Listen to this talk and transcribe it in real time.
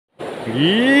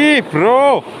Ih,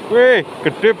 bro. Wih,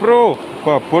 gede, bro.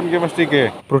 Babon ki mesti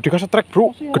ke. Bro, dikasih trek,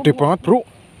 bro. Gede banget, bro.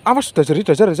 Awas, dajar.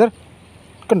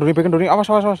 Kenduri,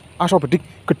 awas. Aso bedik,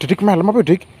 gede dik melem apa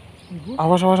dik?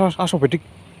 Awas, aso bedik.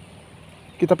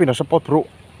 Kita pindah spot, bro.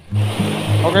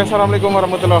 Oke, assalamualaikum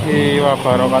warahmatullahi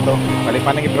wabarakatuh. Balik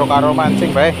panik bro karo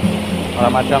mancing, baik.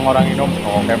 Orang madang, orang minum.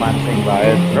 Oke, mancing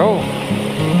baik, bro.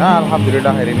 Nah,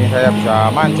 alhamdulillah hari ini saya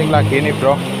bisa mancing lagi nih,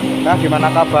 bro. Nah, gimana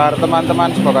kabar teman-teman?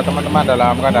 Semoga teman-teman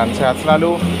dalam keadaan sehat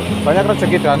selalu, banyak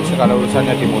rezeki dan segala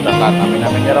urusannya dimudahkan. Amin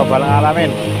amin ya robbal alamin.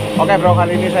 Oke, bro,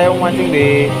 kali ini saya mau mancing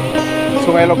di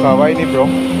sungai Logawa ini, bro.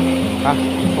 Nah,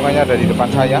 sungainya ada di depan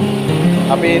saya.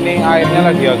 Tapi ini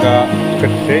airnya lagi agak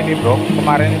gede nih, bro.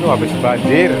 Kemarin itu habis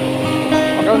banjir.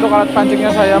 Oke, untuk alat pancingnya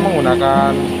saya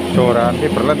menggunakan joran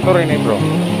berlentur ini, bro.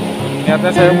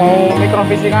 Niatnya saya mau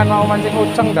mikrofisingan, mau mancing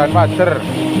uceng dan wader.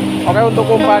 Oke, untuk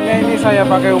umpannya ini saya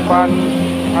pakai umpan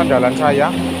andalan saya,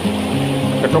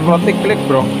 roti klik,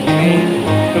 bro. Ini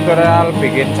tutorial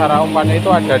bikin cara umpannya itu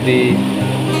ada di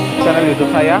channel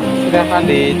YouTube saya, silahkan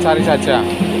dicari saja.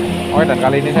 Oke, dan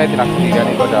kali ini saya tidak sendirian,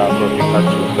 itu ada Brodika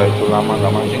juga, itu lama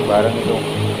nggak mancing bareng itu.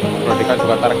 Brodika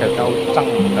juga targetnya uceng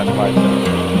dan wader.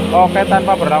 Oke,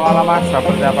 tanpa berlama-lama,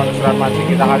 seperti apa keseruan mancing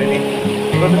kita kali ini?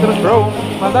 Ikuti terus, bro,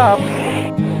 mantap.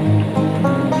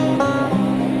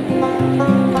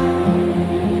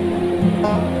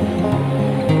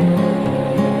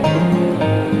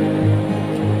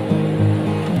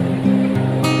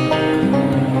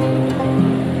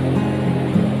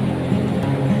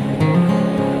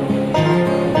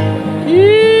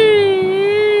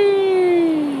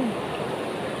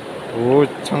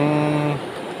 Uceng.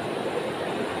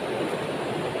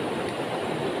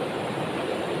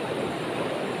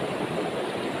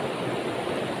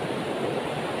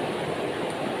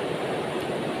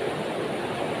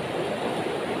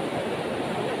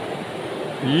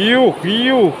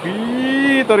 Hiu,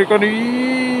 tarikan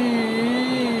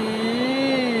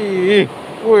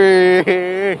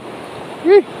wih,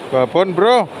 babon,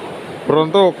 bro.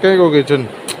 Berontok oke kok gejen.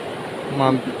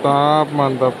 Mantap.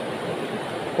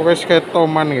 Pokoknya kayak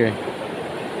toman kayak.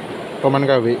 Toman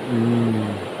KW.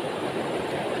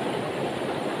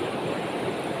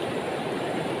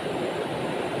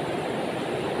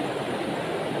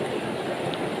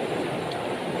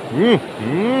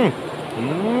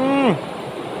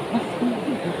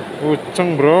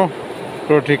 Uceng, bro.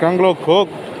 Brodika nglogok.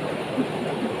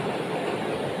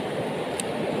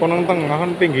 Konang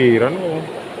tengahan pinggiran kok.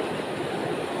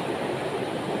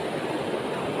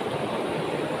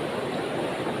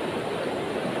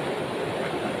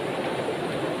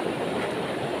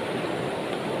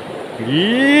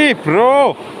 Ih,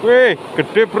 bro. Wih,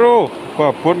 gede, bro.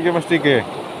 Babon ki mesti ke.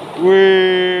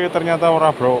 Wih, ternyata ora,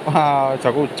 bro.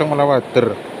 Jak uceng malah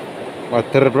wader.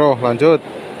 Wader, bro. Lanjut.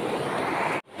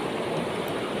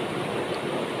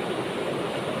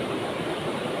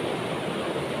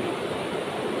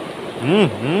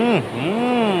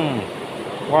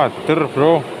 Wader,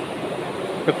 bro.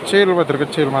 Wader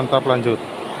kecil, mantap, lanjut.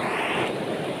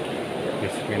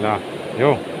 Bismillah.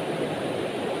 Yo.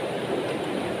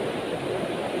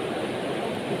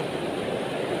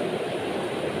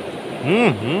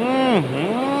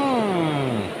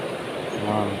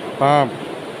 Mantap.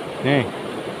 Nih,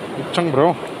 uceng,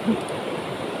 bro.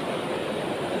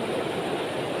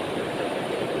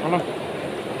 Alah.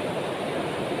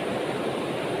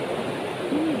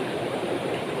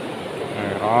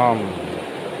 Ram.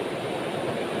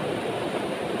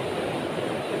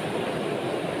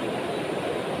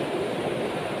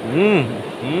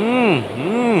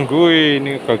 Gue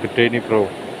ini agak gede nih, bro.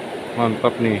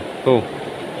 Mantap nih. Tuh.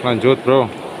 Lanjut, bro.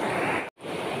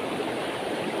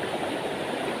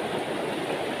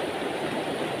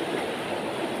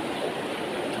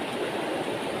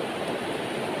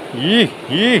 Ih.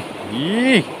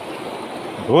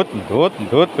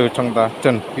 Dut, uceng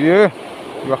tajen. Iya.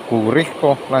 Wah, gurih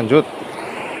kok. Lanjut.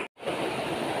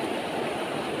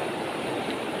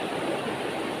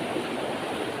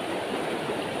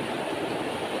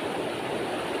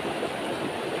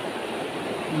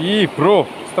 Ih, bro.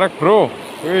 Strike, bro.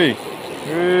 Wih,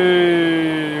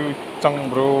 uceng,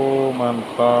 bro.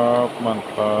 Mantap.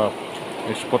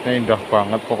 Ini spotnya indah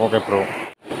banget pokoknya, bro.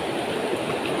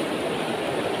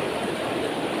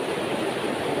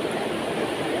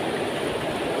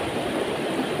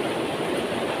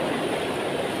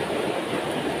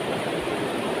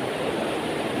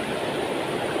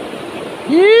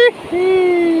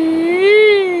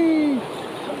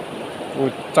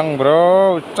 Uceng,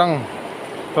 bro, uceng.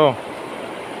 Tuh.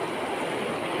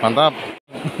 Mantap.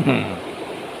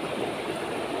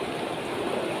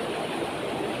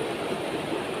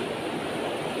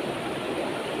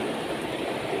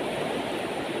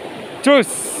 Cus.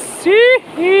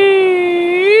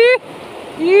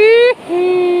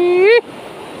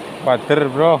 Wader,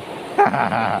 bro.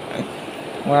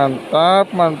 Mantap,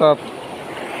 mantap.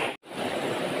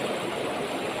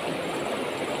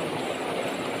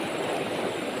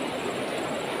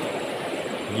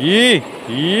 Ih.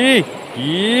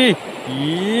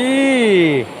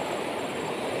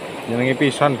 Jenenge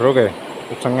pisan, bro, ke.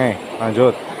 Ucenge,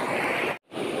 lanjut.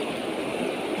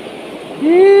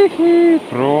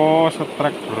 Bro,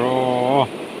 setrek, bro.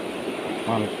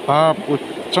 Mantap,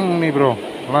 uceng nih, bro.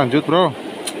 Lanjut, bro.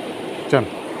 Jan,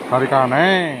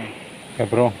 tarikannya. Oke,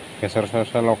 bro, geser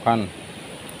selokan.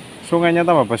 Sungainya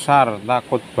tambah besar,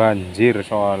 takut banjir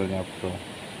soalnya, bro.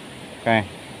 Oke,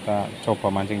 kita coba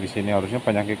mancing di sini. Harusnya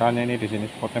banyak ikannya ini di sini,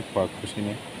 spotnya bagus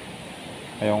ini.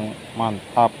 Ayo,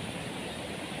 mantap.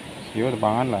 Yuk,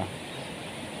 tepangan lah.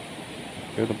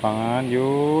 Yuk, tepangan,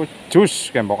 yuk.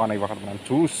 Jus, kembokan lagi bakar teman.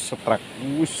 Jus, setrek.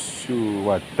 Wusu,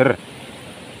 wader.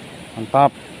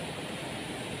 Mantap.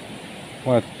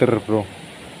 Wader, bro.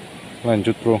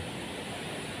 Lanjut, bro.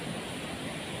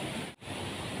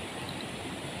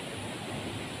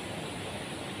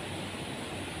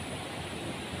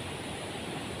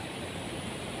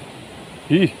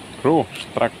 Ih, bro,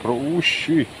 strike, bro.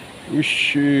 Ushi.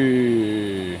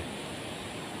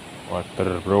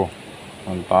 Water, bro.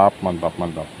 Mantap, mantap,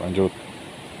 mantap. Lanjut.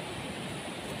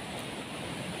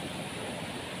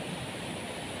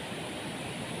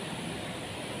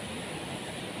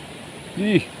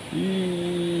 Ih.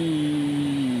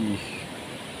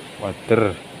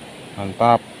 Water.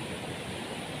 Mantap.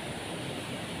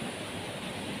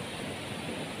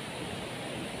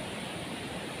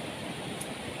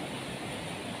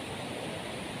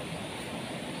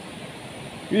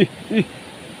 Ih,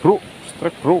 bro,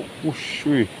 strike, bro. Ush,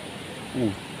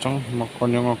 uceng,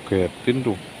 makannya ngagetin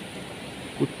tuh.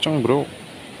 Uceng, bro.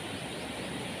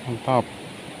 Mantap.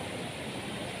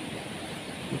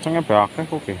 Ucengnya bakal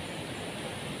oke.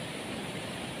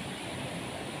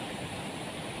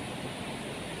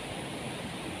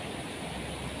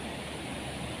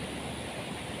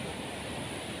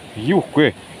 Yuh,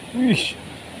 gue. Wih.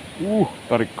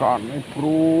 Tarikannya,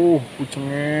 bro.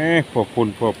 Ucengnya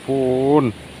babon.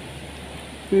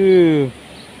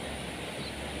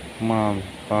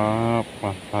 Mantap,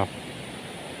 mantap.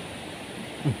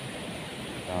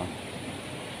 Ya.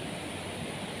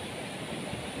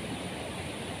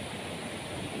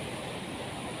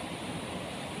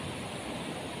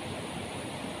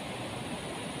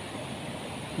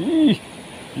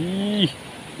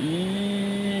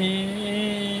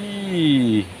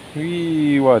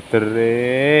 Water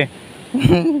deh.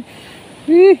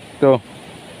 Tuh.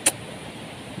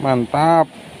 Mantap.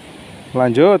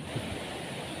 Lanjut.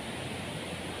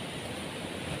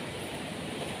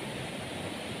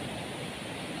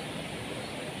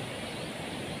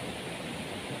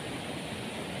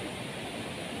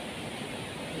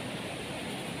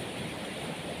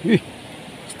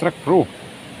 Strike, bro.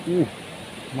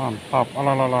 Mantap.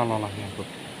 Alah.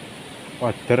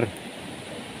 Wader.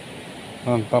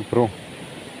 Mantap, bro.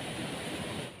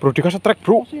 Bro, dikasih strike,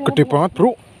 bro. Gede banget,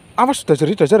 bro. Awas, dajar.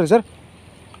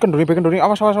 Kendoni,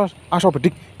 awas. Aso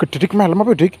bedik, gededik melem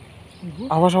apa dik?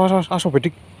 Awas, aso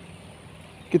bedik.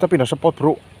 Kita pindah spot,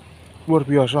 bro. Luar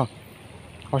biasa.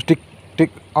 Awas dik,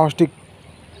 awas dik.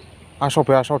 Aso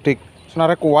dik.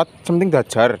 Senarnya kuat, penting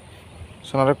dajar.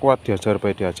 Senarnya kuat, diajar.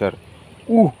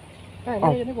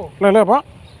 Lele apa?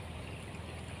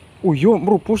 Yo,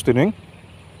 merupus deh, Neng.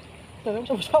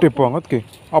 Gede banget ke.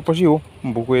 Apa sih yo?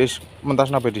 Mbok wis mentas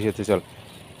nabe di situ,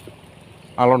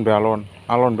 Alon.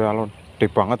 Gede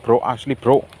banget, bro, asli,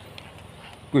 bro.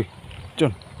 Wih,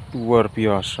 Jan, luar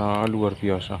biasa.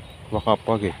 Wah,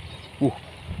 apa ke?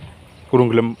 Burung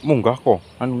gelem munggah kok,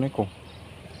 anune kok.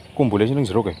 Kumpulnya sini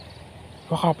jero ke.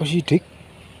 Wah, apa sih, Dik?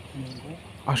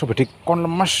 Aso bedik kon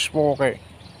lemes pokoke.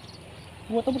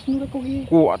 Kuat apa senur kok iki?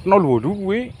 Kuat no lho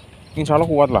duwe. Insyaallah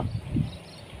kuat lah.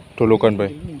 Dolokan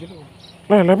bae.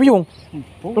 Lele piye,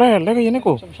 Lele kayane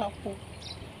kok.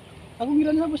 Aku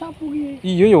ngira sapu-sapu ki.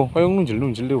 Iya yo, kayak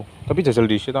nunjel yo. Tapi jajal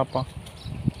disit apa?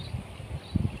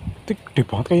 Dik, gede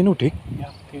banget kayaknya Dik.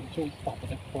 Yakin sumpah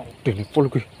tekpol. Tekpol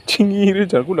kuwi. Cingire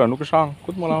jarku lah anu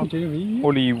kesangkut malah.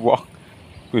 Oh liwak.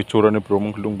 Kuwi jorane bro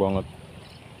menggelung banget.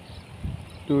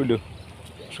 Tuh.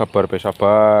 Sabar.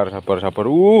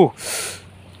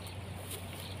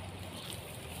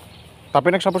 Tapi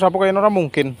nek sapu-sapu kayaknya ora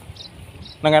mungkin.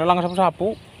 Nang lang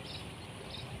sapu-sapu.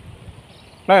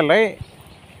 Lele.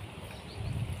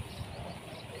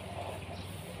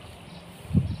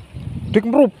 Dik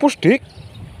merupus, Dik.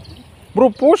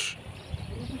 Merupus.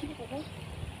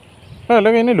 Lele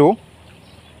ini lho.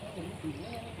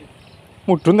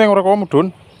 Mudun teng ora kok mudun.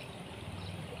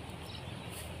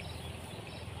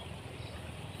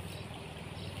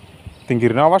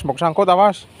 Tinggirnya awas, mau sangkut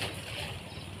awas.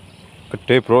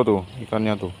 Gede bro tuh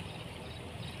ikannya tuh.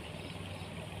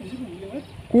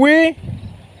 Kue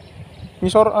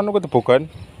ngisor anu ketebogan.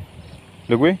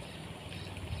 Lha kuwi.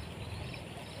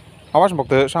 Awas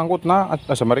mbok sangkut nah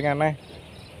asa maring aneh.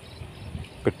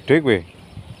 Gede gue.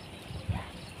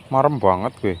 Marem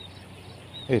banget gue.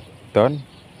 Dan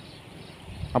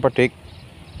apa dik?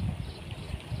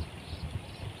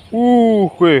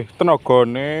 Gue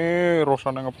tenagane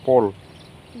rasane ngepol.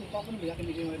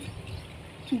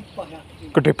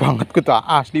 Gede banget kita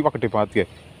asli wah gede banget ya.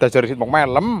 Dajar sit mau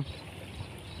melem.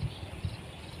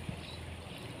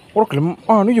 Ora gelem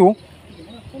anu yo.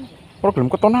 Ora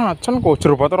gelem ketonacan kok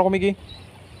jero banget ora kok iki.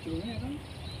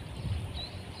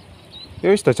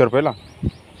 Ya wis dajar bae lah.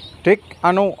 Dik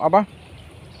anu apa?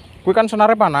 Kuwi kan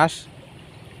senare panas.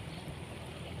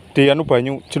 Di anu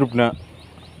banyu jerubna.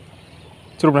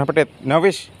 Jerubna pedet. Nah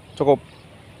wis cukup.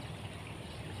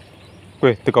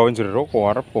 Gue digawin jero kok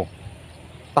arep kok.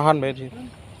 Tahan bae sih.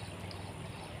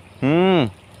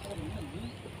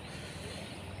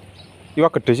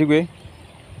 Iwak gede sih gue.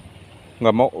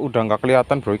 Nggak mau udah nggak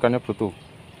kelihatan bro ikannya bro tuh.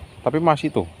 Tapi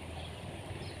masih tuh.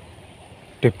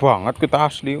 Gede banget kita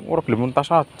asli. Orang gelem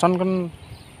muntas acan kan.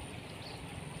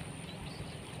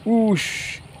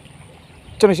 Wush.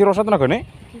 Jenis si rosa tenaga nih.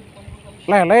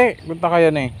 Lele bentar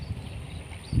kayak nih.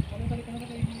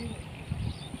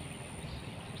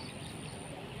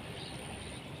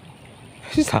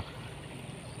 Bisa.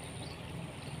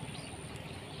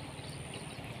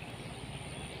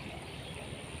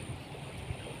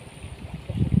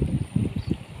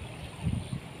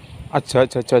 Aja.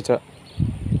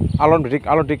 Alon dik.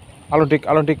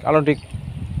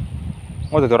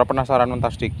 Mau dadi ora penasaran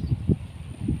mentas dik.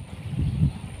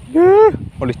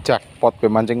 Oleh jackpot gue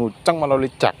mancing uceng malah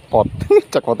oleh jackpot.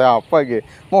 Jackpotnya apa iki?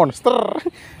 Monster.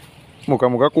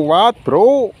 Moga-moga kuat,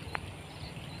 bro.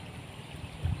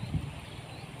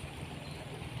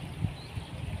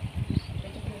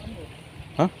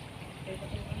 Hah?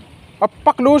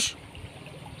 Apa klus?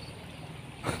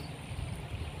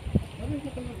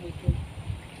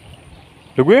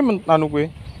 Lha gue anu gue.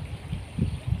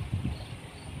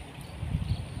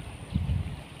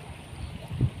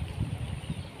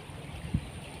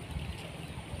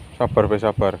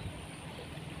 Sabar.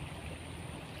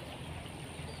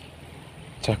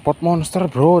 Jackpot monster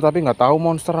bro, tapi nggak tahu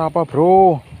monster apa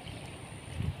bro.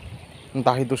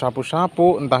 Entah itu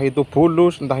sapu-sapu, entah itu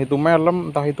bulus, entah itu melem,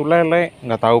 entah itu lele,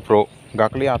 nggak tahu bro.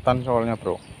 Nggak kelihatan soalnya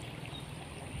bro.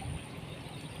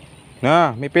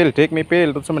 Nah, mipil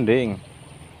tuh semending.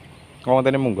 Ngomong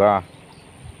tadi munggah.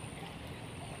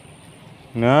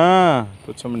 Nah,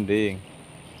 tuh semending.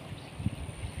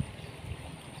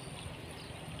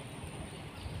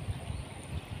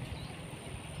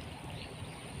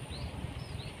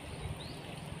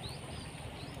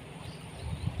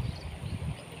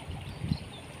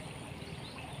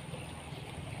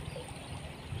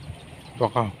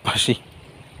 Apa sih?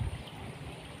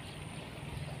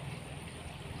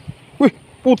 Wih,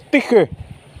 putih ke?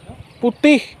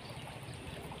 Putih.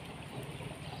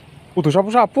 Udah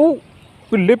sapu-sapu.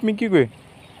 Gelap miki gue.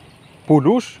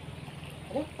 Bulus.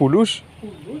 Gede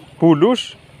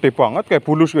banget kayak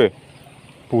bulus gue.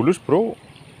 Bulus bro.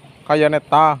 Kayak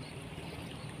neta.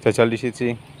 Jajal di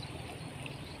sini.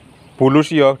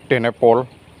 Bulus ya, denepol.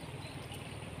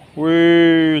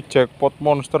 Wih, jackpot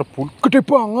monster bulus. Gede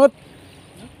banget.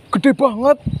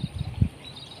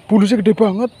 Bulusnya gede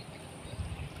banget.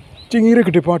 Cingire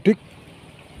gede banget dik.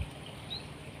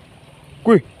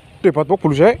 Wih, gede banget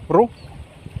bulusnya bro.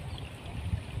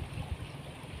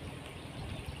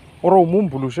 Orang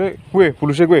umum bulusnya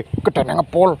gue kedana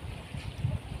ngepol.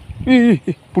 Ih,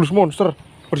 bulus monster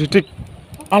bersidik.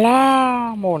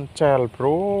 Alah, moncel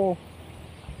bro.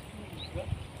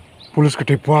 Bulus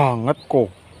gede banget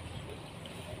kok.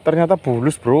 Ternyata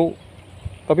bulus bro.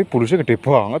 Tapi bulusnya gede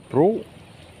banget bro.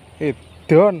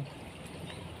 Dan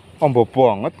ombo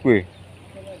banget gue.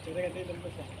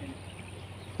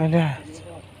 Ada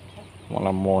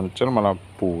malah moncel malah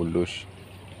bulus.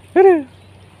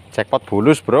 Jackpot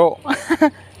bulus bro.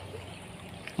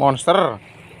 Monster.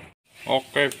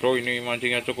 Oke bro, ini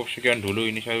mancingnya cukup sekian dulu.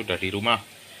 Ini saya udah di rumah.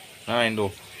 Nah itu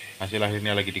hasil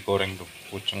akhirnya lagi digoreng tuh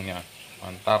ucengnya.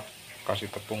 Mantap. Kasih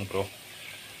tepung bro.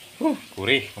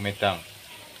 Gurih kumedang.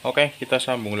 Oke, kita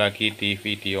sambung lagi di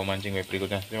video mancing web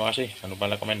berikutnya. Terima kasih. Jangan lupa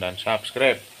like, komen, dan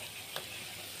subscribe.